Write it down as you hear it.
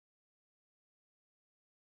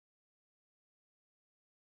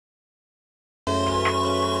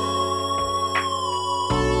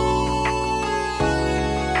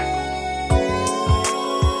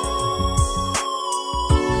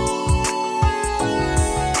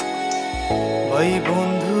ভাই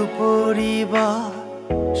বন্ধু পরিবার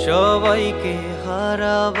সবাইকে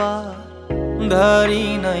হারাবা ধারি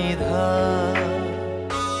নাই ধার।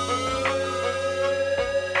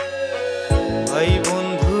 ভাই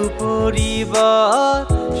বন্ধু পরিবার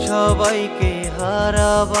সবাইকে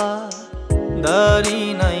হারাবা ধারি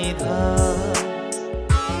নাই ধার।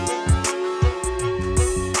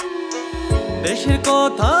 দেশের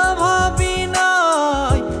কথা ভাবি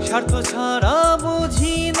নাই, স্বার্থ ছাড়া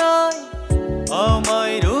বুঝি নাই,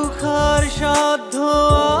 আমায় রুখার সাধ্য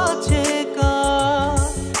আছে কার?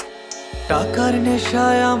 টাকার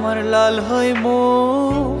নেশায় আমার লাল হয়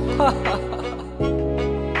মন,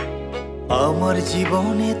 আমার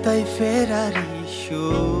জীবনে তাই ফেরারি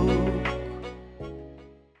সুখ।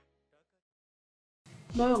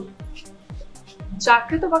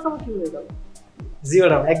 চাকরি তো পাকাপাকি হয়ে গেল। জি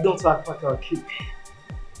ম্যাডাম, একদম পাকাপাকি।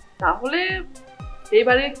 তাহলে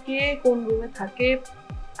এবারে কে কোন রুমে থাকে,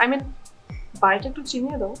 আই মিন বাড়িটা একটু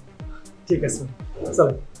চিনিয়ে দাও। ঠিক আছে,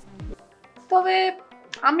 চলো। তবে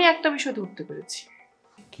আমি একটা বিষয় ধরতে পেরেছি।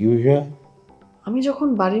 কি বিষয়? আমি যখন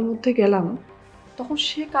বাড়ির মধ্যে গেলাম তখন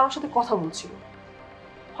সে কারোর সাথে কথা বলছিল,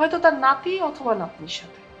 হয়তো তার নাতি অথবা নাতনির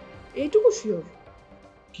সাথে, এইটুকু শিওর।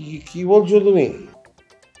 কি কি বলছো তুমি?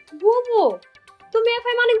 বুবু, তুমি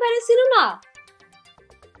এফআই মানিক ভাইরে চিনো না?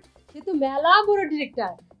 সে তো মেলা বড়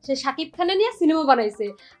ডিরেক্টর। সে শাকিব খানে নিয়ে সিনেমা বানাইছে।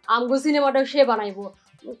 আমগো সিনেমাটাও সে বানাইবো।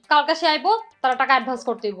 কালকে সে আইবো, তারা টাকা অ্যাডভান্স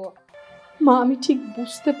করতে হইব। মা, আমি ঠিক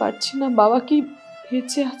বুঝতে পারছি না বাবা কি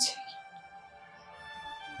বেঁচে আছে।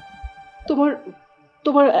 তোমার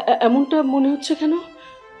তোমার এমনটা মনে হচ্ছে কেন?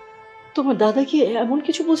 তোমার দাদা কি এমন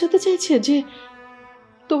কিছু বোঝাতে চাইছে যে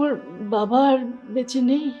তোমার বাবা আর বেঁচে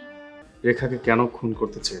নেই? রেখাকে কেন খুন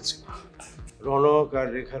করতে চেয়েছিল? রনক আর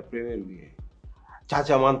রেখার প্রেমের বিয়ে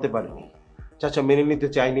চাচা মানতে পারেনি, চাচা মেনে নিতে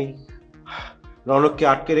চায়নি। রনককে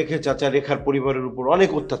আটকে রেখে চাচা রেখার পরিবারের উপর অনেক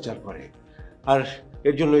অত্যাচার করে, আর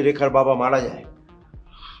এর জন্যই রেখার বাবা মারা যায়,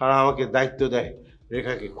 আর আমাকে দায়িত্ব দেয়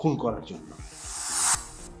রেখাকে খুন করার জন্য।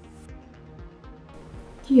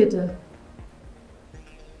 কি এটা?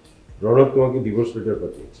 রনক তোমাকে ডিভোর্স লেটার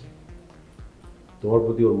পাঠিয়েছে, তোমার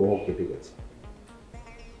প্রতি ওর মোহ কেটে গেছে।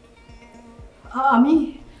 আমি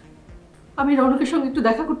আমি রনকের সঙ্গে একটু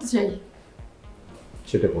দেখা করতে চাই।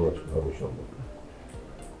 সেটা কোনোভাবে সম্ভব না।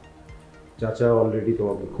 চাচা অলরেডি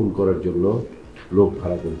তোমাকে খুন করার জন্য লোক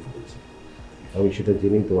ভাড়া করে ফেলেছে। আমি সেটা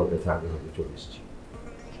জেনেই তোমার কাছে আগে ভাগে চলে এসেছি।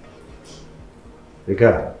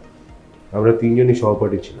 রেখা, আমরা তিনজনই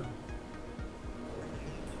সহপাঠী ছিলাম।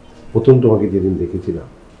 প্রথম তোমাকে যেদিন দেখেছিলাম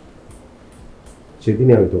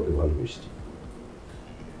সেদিনই আমি তোমাকে ভালোবেসেছি,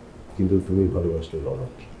 কিন্তু তুমি ভালোবাসলে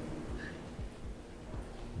রনককে।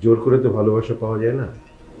 জোর করে তো ভালোবাসা পাওয়া যায় না,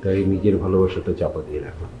 তাই নিজের ভালোবাসাটা চাপা দিয়ে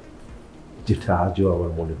রাখলাম, যেটা আজও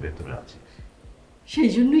আমার মনের ভেতরে আছে। সেই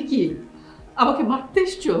জন্যই কি আমাকে মারতে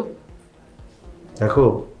এসছো? দেখো,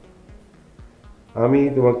 আমি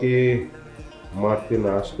তোমাকে মারতে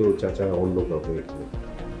না আসলেও চাচা অন্য কাউকে এখানে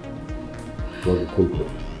তোমাকে খুন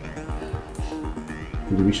করবে,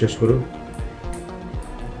 কিন্তু বিশ্বাস করো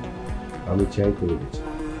আমি চাই করে দিচ্ছি।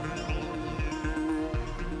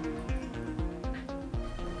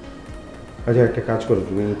 আচ্ছা, একটা কাজ করো,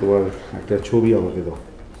 তুমি তোমার একটা ছবি আমাকে দাও।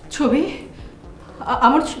 ছবি?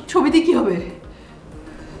 আমার ছবি দিয়ে কি হবে?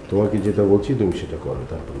 তোমাকে যেটা বলছি তুমি সেটা করো,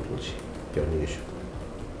 তারপর বলছি। কেন এসো,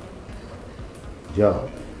 যাও।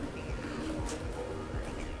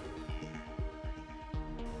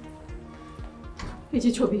 এই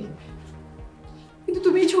যে ছবি, কিন্তু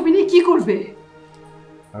তুমি এই ছবি নিয়ে কি করবে?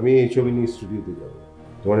 আমি এই ছবি নিয়ে স্টুডিওতে যাবো,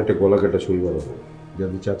 তোমার একটা গলা কাটা ছবি বানাবো,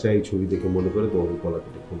 যাতে চাচা এই ছবি দেখে মনে করে তোমাকে গলা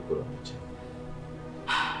কেটে খুন করা হয়েছে।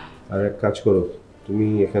 আর এক কাজ করো, তুমি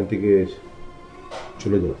এখান থেকে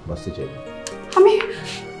চলে যাও, বাঁচতে চাইলে। আমি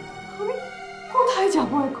আমি কোথায়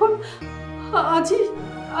যাব এখন?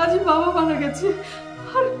 আজই বাবা মারা গেছে,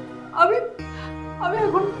 আর আমি আমি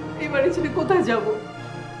এখন এই বাড়ি ছেড়ে কোথায় যাব?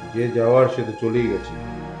 যে যাওয়ার সে তো চলেই গেছে,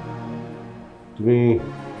 তুমি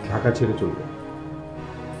ঢাকা ছেড়ে চলে যাও।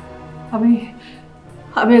 আমি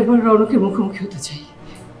আমি একবার রনকের মুখোমুখি হতে চাই।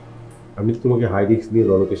 আমি তো তোমাকে হাই রিস্ক নিয়ে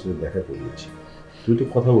রনকের সাথে দেখা করিয়েছি, তুই তো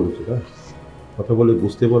কথা বলেছো না? কথা বলে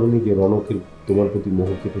বুঝতে পারোনি যে রনকের তোমার প্রতি মোহ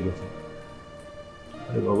কেটে গেছে?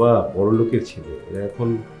 আরে বাবা, বড়লোকের ছেলে, এরা এখন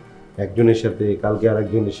একজনের সাথে কালকে আর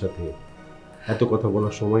একজনের সাথে, এত কথা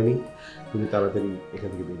বলার সময় নেই। তুমি তাড়াতাড়ি এখান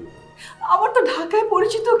থেকে বেরিয়ে। আমার তো ঢাকায়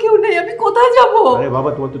পরিচিত কেউ নেই, আমি কোথায় যাব? আরে বাবা,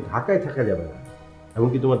 তোমার তো ঢাকায় থাকা যাবে না,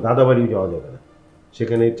 এমনকি তোমার দাদা বাড়িও যাওয়া যাবে না,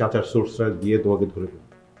 সেখানে চাচার সোর্সরা গিয়ে তোমাকে ধরে ফেলবে।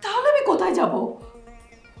 তাহলে আমি কোথায় যাব?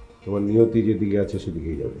 তোমার নিয়তি যেদিকে আছে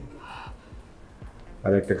সেদিকেই যাবে।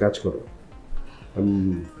 আর একটা কাজ করো, আমি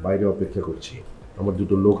বাইরে অপেক্ষা করছি, আমার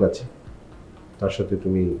দুটো লোক আছে, তার সাথে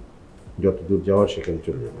তুমি যতদূর যাওয়ার সেখানে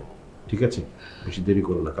চলে যাবে। ঠিক আছে, বেশি দেরি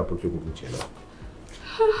করো না, কাপড় চোপড় গুছিয়ে নাও।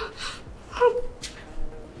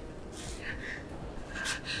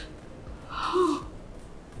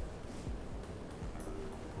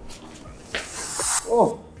 ও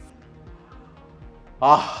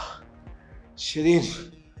আহ, সেদিন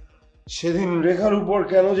সেদিন রেখার উপর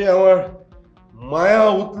কেন যে আমার মায়া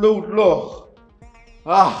উঠলো।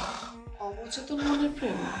 অবচেতন মনের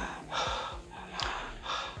প্রেম।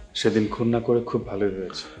 সেদিন খুন না করে খুব ভালোই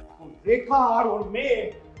হয়েছে। রেখা আর ওর মেয়ে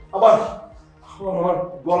আবার আমার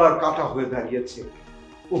গলার কাটা হয়ে দাঁড়িয়েছে।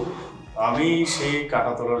 আমি সেই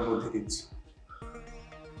কাটা তোলার বুদ্ধি দিচ্ছি।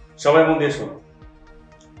 সবাই মন দিয়ে শোনো,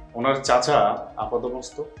 ওনার চাচা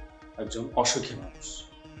আপাতমস্তক একজন অসুখী মানুষ।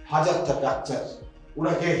 হাজার টাকা আক্তার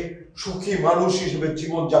ওনাকে সুখী মানুষ হিসেবে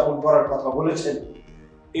জীবন যাপন করার কথা বলেছেন।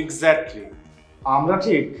 এক্স্যাক্টলি, আমরা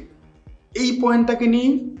ঠিক এই পয়েন্টটাকে নিয়ে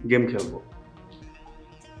গেম খেলবো।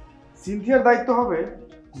 সিনথিয়ার দায়িত্ব হবে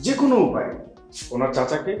যে কোনো উপায়ে ওনার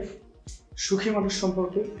চাচাকে সুখী মানুষ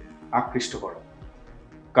সম্পর্কে আকৃষ্ট করা,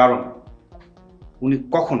 কারণ উনি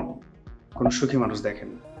কখনো কোনো সুখী মানুষ দেখেন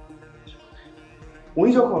না।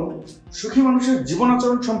 উনি যখন সুখী মানুষের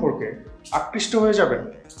জীবনাচরণ সম্পর্কে আকৃষ্ট হয়ে যাবেন,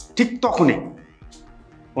 ঠিক তখনই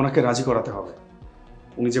ওনাকে রাজি করাতে হবে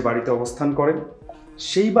উনি যে বাড়িতে অবস্থান করেন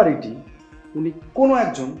সেই বাড়িটি উনি কোনো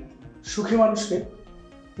একজন সুখী মানুষকে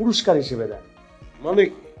পুরস্কার হিসেবে দেন। মানে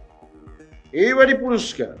এই বাড়ি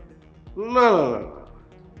পুরস্কার? না না না,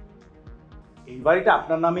 এই বাড়িটা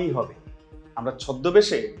আপনার নামেই হবে। আমরা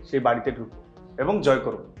ছদ্মবেশে সেই বাড়িতে ঢুকবো এবং জয়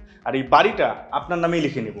করব, আর এই বাড়িটা আপনার নামেই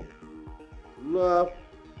লিখে নেব। না,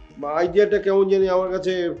 আইডিয়াটা কেমন জানি আমার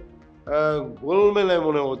কাছে গোলমেলায়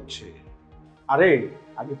মনে হচ্ছে। আরে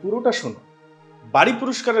আগে পুরোটা শোনো। বাড়ি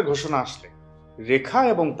পুরস্কারের ঘোষণা আসলে রেখা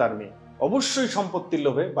এবং তার মেয়ে অবশ্যই সম্পত্তির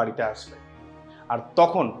লোভে বাড়িতে আসবে, আর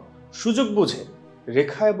তখন সুযোগ বুঝে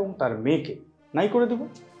রেখা এবং তার মেয়েকে নাই করে দেব।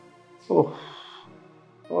 ও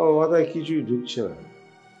মাথায় কিছুই ঢুকছে না।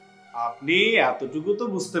 আপনি এতটুকু তো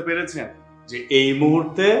বুঝতে পেরেছেন যে এই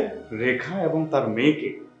মুহূর্তে রেখা এবং তার মেয়েকে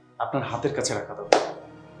আপনার হাতের কাছে রাখা দরকার।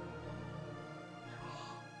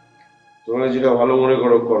 তোমরা যেটা ভালো মনে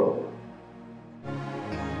করো করো।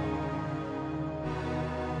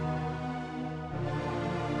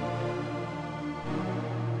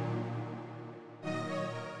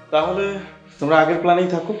 তাহলে তোমরা আগের প্ল্যানেই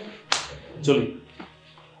থাকো, চলি।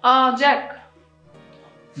 জ্যাক,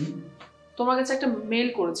 তোমার কাছে একটা মেল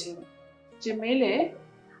করেছি, যে মেলে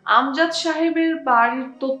আমজাদ সাহেবের বাড়ির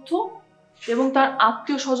তথ্য এবং তার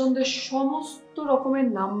আত্মীয় স্বজনদের সমস্ত রকমের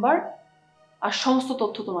নাম্বার আর সমস্ত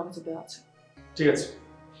তথ্য তোমার কাছে দেওয়া আছে। ঠিক আছে,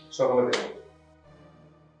 সকালে দেখো।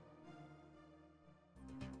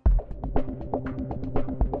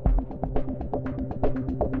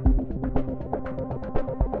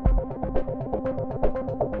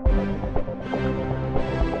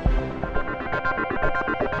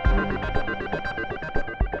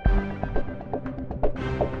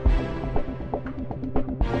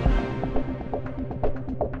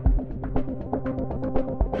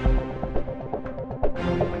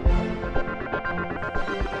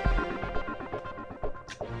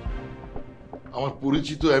 আমার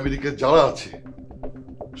পরিচিত আমেরিকায় যারা আছে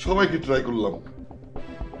সবাইকে ট্রাই করলাম,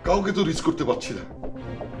 কাউকে তো রিচ করতে পারছি না।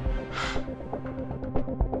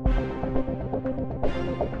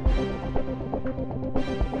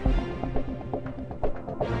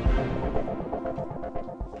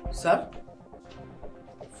 স্যার,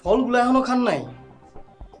 ফলগুলো এখনো খান নাই?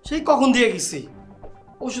 সেই কখন দিয়ে গেছি,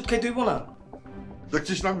 ওষুধ খাইতে হইব না?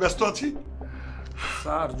 দেখছিস না আমি ব্যস্ত আছি।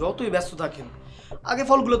 স্যার যতই ব্যস্ত থাকেন, আগে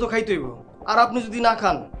ফলগুলো তো খাইতে হইব। আর আপনি যদি না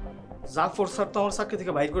খান, জাফর স্যার তো আমার চাকরি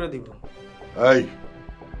থেকে বাইর করে দিব। এই,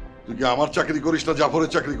 তুই কি আমার চাকরি করিস না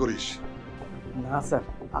জাফরের চাকরি করিস? না স্যার,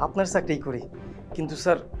 আপনার চাকরি করি, কিন্তু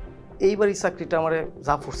স্যার এইবারই চাকরিটা আমার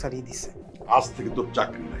জাফর স্যারই দিছে। আজ থেকে তোর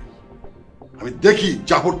চাকরি নাই। আমি দেখি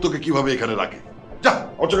জাফর তোকে কিভাবে এখানে রাখে। যা,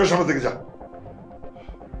 অচকের সামনে থেকে যা।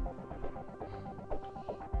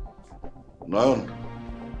 নয়ন,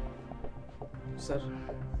 স্যার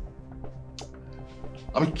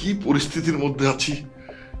আমি কি পরিস্থিতির মধ্যে আছি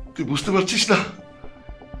তুই বুঝতে পারছিস না?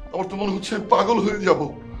 আমার তো মনে হচ্ছে আমি পাগল হয়ে যাব।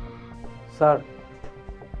 স্যার,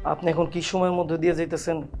 আপনি এখন কি সময়ের মধ্যে দিয়ে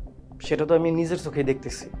যাইতেছেন সেটা তো আমি নিজের চোখেই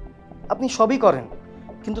দেখতেছি। আপনি সবই করেন,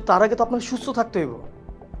 কিন্তু তার আগে তো আপনার সুস্থ থাকতে হইব।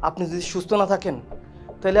 আপনি যদি সুস্থ না থাকেন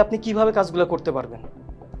তাহলে আপনি কিভাবে কাজগুলো করতে পারবেন?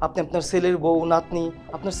 আপনি আপনার ছেলের বউ নাতনি,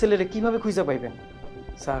 আপনার ছেলেরে কিভাবে খুঁজে পাইবেন?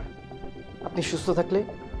 স্যার, আপনি সুস্থ থাকলে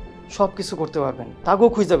সব কিছু করতে পারবেন, তাকেও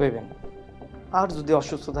খুঁজে পাইবেন। আর যদি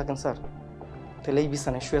অসুস্থ থাকেন স্যার, তাহলে এই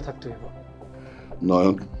বিছানায় শুয়ে থাকতে হইব।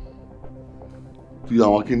 নয়ন, তুই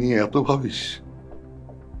আমাকে নিয়ে এত ভাবিস?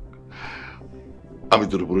 আমি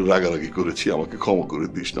তোর উপরে রাগারাগি করেছি, আমাকে ক্ষমা করে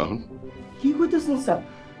দিস না। কি কইতেছেন স্যার?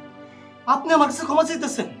 আপনি আমার কাছে ক্ষমা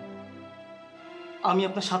চাইতেছেন? আমি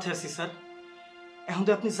আপনার সাথে আছি স্যার। এখন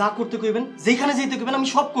তো আপনি যা করতে কইবেন, যেখানে যেতে কইবেন আমি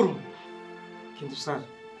সব করব। কিন্তু স্যার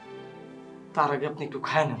তার আগে আপনি একটু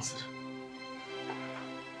খায় নেন স্যার।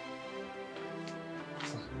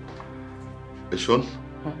 শোন,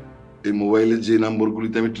 এই মোবাইলে যে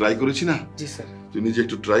নাম্বারগুলিতে আমি ট্রাই করেছি না, জি স্যার, তুই নিজে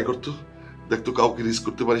একটু ট্রাই করতো, দেখ তো কাউকে রিস্ক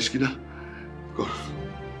করতে পারিস কিনা। কর।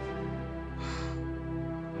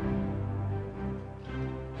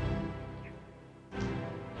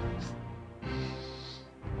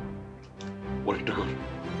 অনেকটা কর।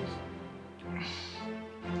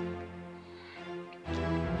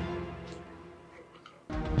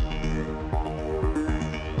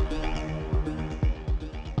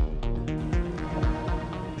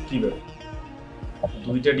 কি ব্যাপার,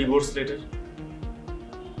 দুইটা ডিভোর্স লেটার,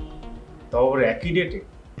 তাও আবার একই ডেটে?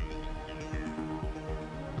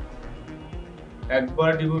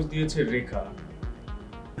 একবার ডিভোর্স দিয়েছে রেখা,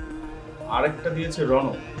 আরেকটা দিয়েছে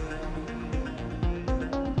রনক।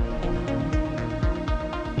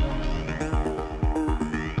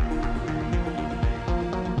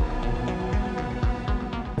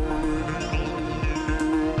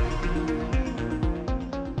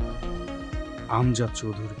 আমজাদ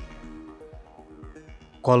চৌধুরী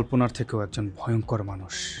কল্পনার থেকেও একজন ভয়ঙ্কর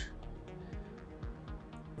মানুষ।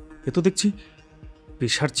 এ তো দেখছি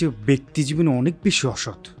পেশার চেয়ে ব্যক্তি জীবনে অনেক বেশি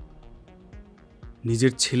অসৎ।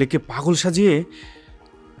 নিজের ছেলেকে পাগল সাজিয়ে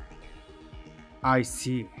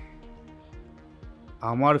আইসি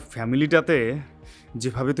আমার ফ্যামিলিটাতে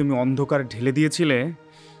যেভাবে তুমি অন্ধকার ঢেলে দিয়েছিলে,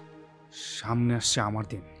 সামনে আসছে আমার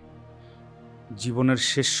দিন। জীবনের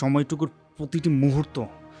শেষ সময়টুকুর প্রতিটি মুহূর্ত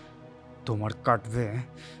তোমার কাটবে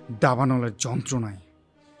দাবানলের যন্ত্রণায়।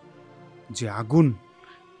 যে আগুন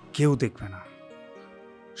কেউ দেখবে না,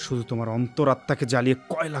 শুধু তোমার অন্তরাত্মাকে জ্বালিয়ে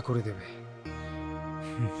কয়লা করে দেবে।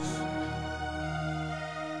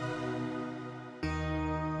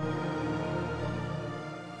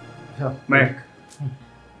 ম্যাক,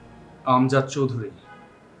 আমজাদ চৌধুরী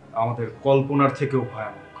আমাদের কল্পনার থেকেও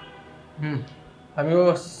ভয়ানক। আমিও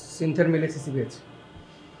সিনথের মিলে সিসি পেয়েছি।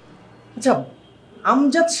 আচ্ছা,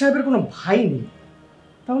 আমজাদ সাহেবের কোনো ভাই নেই,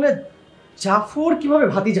 তাহলে জাফর কিভাবে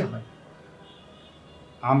ভাতিজা হয়?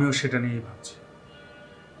 আমিও সেটা নিয়েই ভাবছি।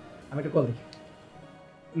 আমি একটা কল দেখি।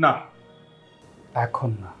 না,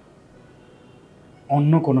 এখন না,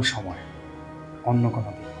 অন্য কোনো সময়, অন্য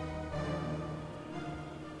কোনো দিন।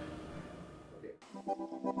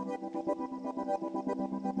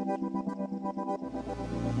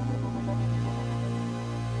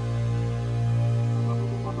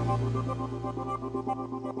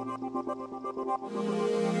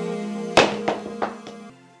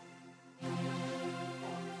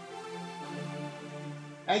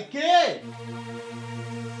 কে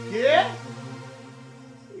কে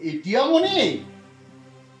এটিয়া মনে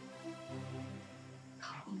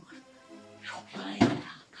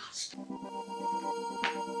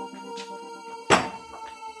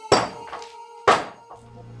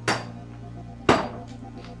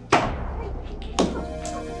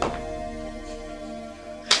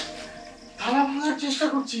তালা ভাঙার চেষ্টা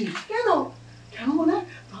করছি। কেন কেন মানে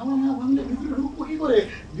তালা না ভাঙলে ভিতরে ঢুকবো কি করে?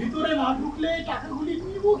 ভিতরে না ঢুকলে টাকাগুলি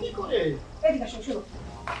নিব কি করে? এদিকে আসো, শোনো।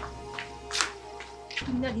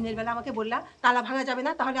 তুমি না দিনের বেলা আমাকে বললা তালা ভাঙা যাবে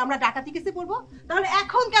না, তাহলে আমরা ডাকাতি কেসে পড়বো। তাহলে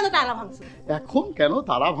এখন কেন তালা ভাঙছো? এখন কেন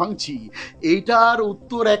তালা ভাঙছি এইটার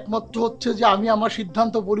উত্তর একমাত্র হচ্ছে যে আমি আমার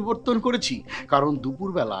সিদ্ধান্ত পরিবর্তন করেছি। কারণ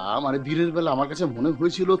দুপুরবেলা মানে দিনের বেলা আমার কাছে মনে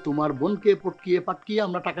হয়েছিল তোমার বোনকে পটকিয়ে পাটকিয়ে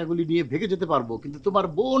আমরা টাকাগুলি নিয়ে ভেগে যেতে পারবো, কিন্তু তোমার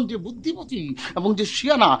বোন যে বুদ্ধিমতী এবং যে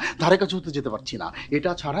শিয়ানা, ধারে কাছে হতে যেতে পারছি না।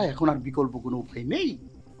 এটা ছাড়া এখন আর বিকল্প কোনো উপায় নেই।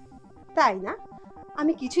 তাই না?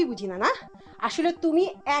 আমি কিছুই বুঝি না। না আসলে তুমি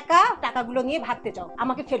একা টাকাগুলো নিয়ে ভাগতে চাও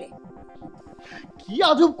আমাকে ফেলে। কি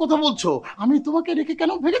আজব কথা বলছো? আমি তোমাকে রেখে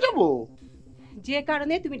কেন ভেগে যাব? যে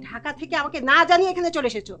কারণে তুমি ঢাকা থেকে আমাকে না জানিয়ে এখানে চলে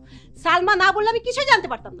এসেছো। সালমা না বললে আমি কিছুই জানতে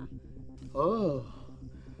পারতাম না। ও,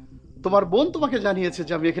 তোমার বোন তোমাকে জানিয়েছে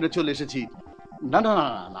যে আমি এখানে চলে এসেছি? না না না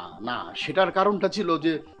না না, সেটার কারণটা ছিল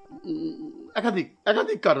যে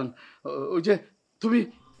একাধিক কারণ। ওই যে তুমি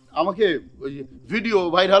আমাকে ওই ভিডিও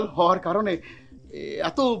ভাইরাল হওয়ার কারণে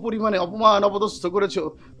এত পরিমাণে অপমান অপদস্থ করেছো,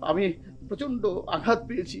 আমি প্রচণ্ড আঘাত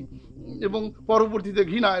পেয়েছি এবং পরবর্তীতে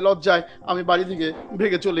ঘৃণায় লজ্জায় আমি বাড়ি থেকে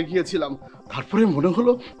ভেগে চলে গিয়েছিলাম। তারপরে মনে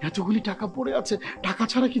হলো এতগুলি টাকা পড়ে আছে, টাকা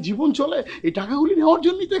ছাড়া কি জীবন চলে? এই টাকাগুলি নেওয়ার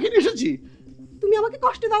জন্যই তো এখানে এসেছি। তুমি আমাকে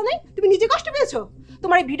কষ্ট দাও নাই, তুমি নিজে কষ্ট পেয়েছো।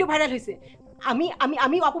 তোমার এই ভিডিও ভাইরাল হয়েছে, আমি আমি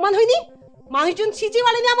আমি অপমান হইনি? মানুষজন ছিচি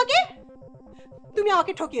বলেনি আমাকে? তুমি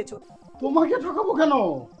আমাকে ঠকিয়েছো। তোমাকে ঠকাবো কেন?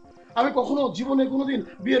 আমি কখনো জীবনে কোনোদিন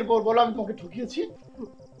বিয়ের পর বলো আমি তোমাকে ঠকিয়েছি?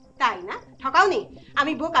 তাই না? ঠকাওনি?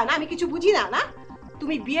 আমি বোকা না? আমি কিছু বুঝি না না?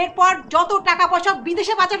 তুমি বিয়ের পর যত টাকা পয়সা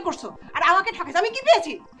বিদেশে পাচার করছো আর আমাকে ঠকেছো, আমি কি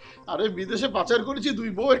পেয়েছি? আরে বিদেশে পাচার করেছি দুই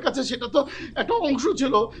বউয়ের কাছে, সেটা তো একটা অংশ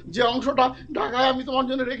ছিল, যে অংশটা ঢাকায় আমি তোমার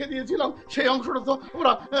জন্য রেখে দিয়েছিলাম সেই অংশটা তো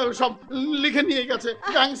ওরা সব লিখে নিয়ে গেছে,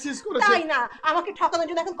 ব্যাংক সিজ করেছে। তাই না? আমাকে ঠকানোর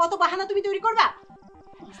জন্য এখন কত বাহানা তুমি তৈরি করবা?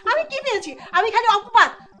 আমি কি পেয়েছি? আমি খালি অপবাদ।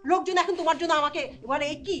 লোকজন এখন তোমার জন্য আমাকে বলে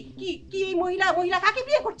এই কি কি কি এই মহিলা কাকে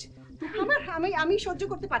বিয়ে করছে? আমি সহ্য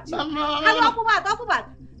করতে পারছি না। খালি অপবাদ অপবাদ।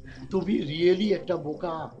 তুমি রিয়েলি একটা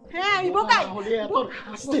বোকা। হ্যাঁ আমি বোকাই।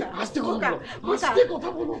 আস্তে আস্তে কথা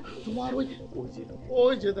বলো। তোমার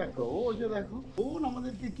ওই যে দেখো বোন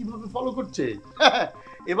আমাদেরকে কিভাবে ফলো করছে।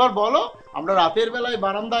 এবার বলো, আমরা রাতের বেলায়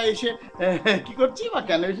বারান্দায় এসে কি করছি বা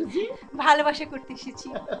কেন এসেছি? ভালোবাসা করতে এসেছি।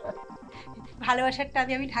 ভালোবাসার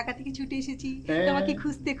টানে আমি ঢাকা থেকে ছুটে এসেছি তোমাকে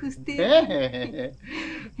খুঁজতে খুঁজতে।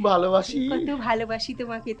 ভালোবাসি, কত ভালোবাসি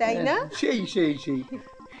তোমাকে, তাই না? সেই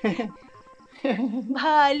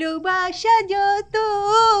ভালোবাসা যত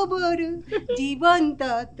বড় জীবন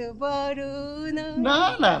তত বড় না।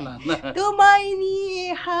 তোমায় নিয়ে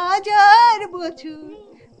হাজার বছর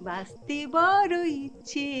বাঁচতে বড়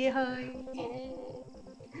ইচ্ছে হয়।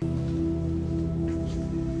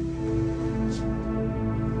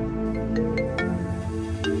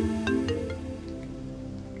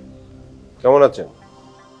 কেমন আছেন?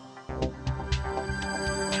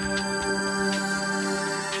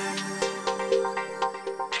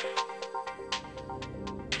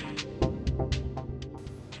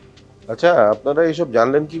 আচ্ছা, আপনারা এইসব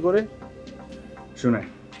জানলেন কি করে? শুনে,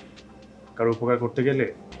 কারো উপকার করতে গেলে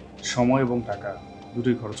সময় এবং টাকা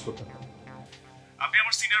দুটোই খরচ করতে হবে। আপনি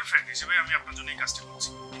আমার সিনিয়র ফ্রেন্ড হিসেবে আমি আপনার জন্য এই কাজটা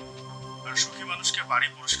করছি। আর সুখী মানুষকে বাড়ি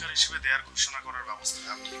পুরস্কার হিসেবে দেওয়ার ঘোষণা করার ব্যবস্থা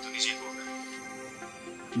আপনি কিন্তু নিজেই করবেন।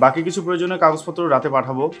 বাকি কিছু প্রয়োজনীয় কাগজপত্র রাতে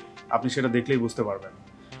পাঠাবো, আপনি সেটা দেখলেই বুঝতে পারবেন।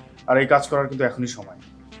 আর এই কাজ করার কিন্তু এখনই সময়।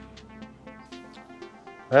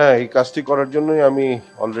 হ্যাঁ, এই কাজটি করার জন্যই আমি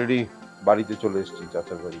অলরেডি বাড়িতে চলে এসেছি,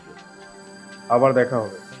 চাচার বাড়িতে। আবার দেখা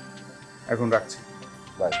হবে, এখন রাখছি,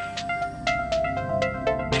 বাই।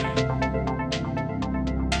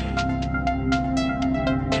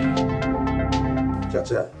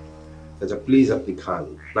 চাচা প্লিজ আপনি খান,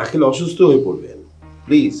 না খেলে অসুস্থ হয়ে পড়বেন।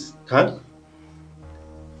 প্লিজ খান।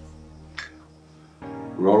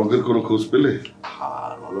 রণকের কোনো খোঁজ পেলে? হ্যাঁ,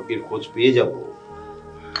 রণকের খোঁজ পেয়ে যাব।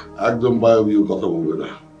 একদম বায়বীয় কথা বলবে না।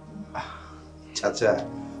 চাচা,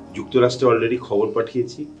 যুক্তরাষ্ট্রে অলরেডি খবর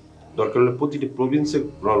পাঠিয়েছি, দরকার হলে প্রতিটি প্রভিন্সে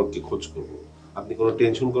রণককে খোঁজ করব। আপনি কোনো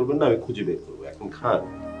টেনশন করবেন না, আমি খুঁজে বের করবো। এখন খান।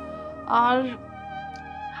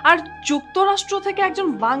 আর যুক্তরাষ্ট্র থেকে একজন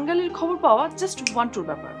বাঙালির খবর পাওয়া জাস্ট ওয়ান টুর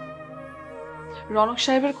ব্যাপার। রণক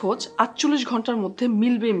সাহেবের খোঁজ 48 ঘন্টার মধ্যে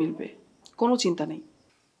মিলবে, কোনো চিন্তা নেই।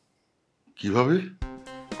 কিভাবে?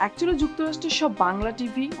 অ্যাকচুয়ালি যুক্তরাষ্ট্রের সব বাংলা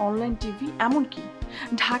টিভি, অনলাইন টিভি, এমনকি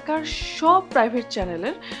ঢাকার সব প্রাইভেট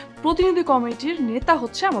চ্যানেলের প্রতিনিধি কমিটির নেতা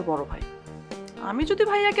হচ্ছে আমার বড় ভাই। আমি যদি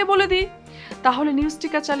ভাইয়াকে বলে দিই তাহলে নিউজ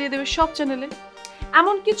টিকার চালিয়ে দেবে সব চ্যানেলে,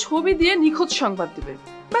 এমনকি ছবি দিয়ে নিখোঁজ সংবাদ দিবে।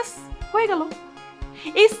 ব্যাস হয়ে গেল।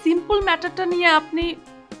 এই সিম্পল ম্যাটারটা নিয়ে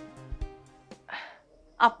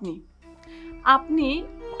আপনি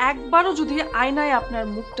একবারও যদি আয়নায় আপনার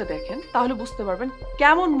মুখটা দেখেন তাহলে বুঝতে পারবেন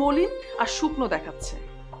কেমন মলিন আর শুকনো দেখাচ্ছে।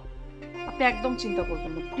 আপনি একদম চিন্তা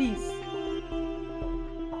করবেন না প্লিজ।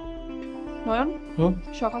 নয়ন,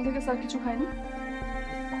 সকাল থেকে স্যার কিছু খায়নি?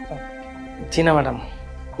 জি না ম্যাডাম।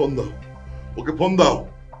 ফোন দাও, ওকে ফোন দাও।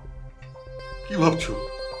 কি ভাবছো?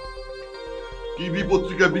 টিভি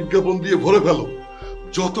পত্রিকায় বিজ্ঞাপন দিয়ে ভরে ফেলো,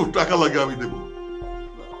 যত টাকা লাগে আমি দেব।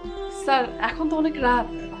 স্যার এখন তো অনেক রাত,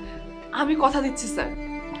 আমি কথা দিচ্ছি স্যার,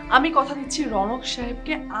 আমি কথা দিচ্ছি রণক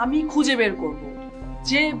সাহেবকে আমি খুঁজে বের করব,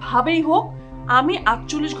 যেভাবেই হোক আমি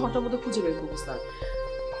 48 ঘন্টার মধ্যে খুঁজে বের করবো স্যার।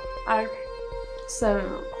 আর স্যার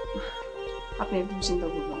আপনি একদম চিন্তা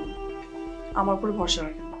করবেন না, আমার উপরে ভরসা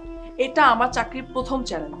রাখেন, এটা আমার চাকরির প্রথম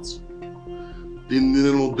চ্যালেঞ্জ। 3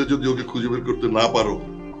 দিনের মধ্যে যদি ওকে খুঁজে বের করতে না পারো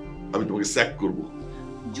আমি তোমাকে স্যাক করব।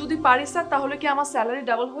 যদি পারি স্যার তাহলে কি আমার স্যালারি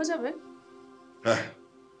ডাবল হয়ে যাবে? হ্যাঁ।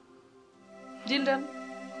 Deal done.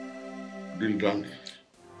 Deal done.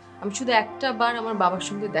 আমি শুধু একটা বার আমার বাবার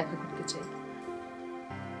সঙ্গে দেখা করতে চাই।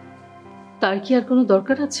 তার কি আর কোনো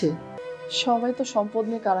দরকার আছে? সবাই তো সম্পদ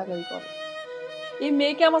নিয়ে কারাকারি করে, এই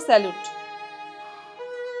মেয়েকে আমার স্যালুট।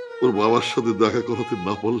 ওর বাবার সাথে দেখা করাতে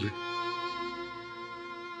না পারলে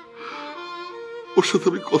ওর সাথে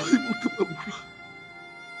আমি কথাই বলতে পারবো না।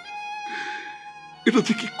 এটা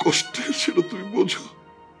যে কি কষ্টের সেটা তুমি বোঝো।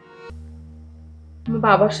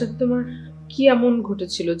 বাবার সাথে তোমার কি এমন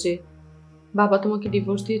ঘটেছিল যে বাবা তোমাকে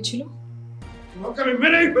ডিভোর্স দিয়েছিল? তোমাকে আমি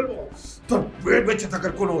মেরেই ফেলবো, তোর বেঁচে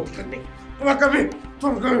থাকার কোনো অধিকার নেই। তোমাকে আমি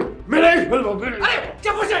তোকে মেরেই ফেলবো। আরে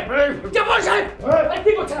জাফর সাহেব, জাফর সাহেব, আরে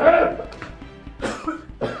কি করছেন?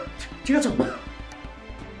 ঠিক আছে।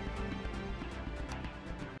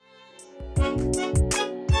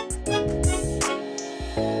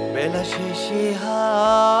 বেলা শেষে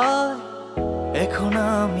হায় এখন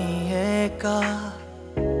আমি একা,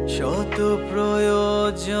 শত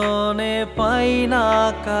প্রয়োজনে পাই না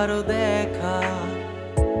কারো দেখা।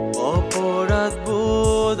 অপরাধ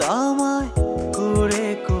বোধ আমায় করে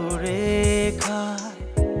করে খায়,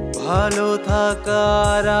 ভালো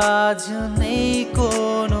থাকার আজ নেই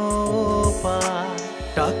কোনো উপায়।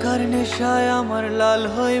 টাকার নেশায় আমার লাল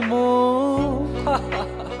হয় মুখ,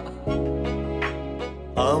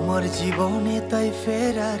 আমার জীবনে তাই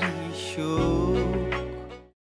ফেরারি সুখ।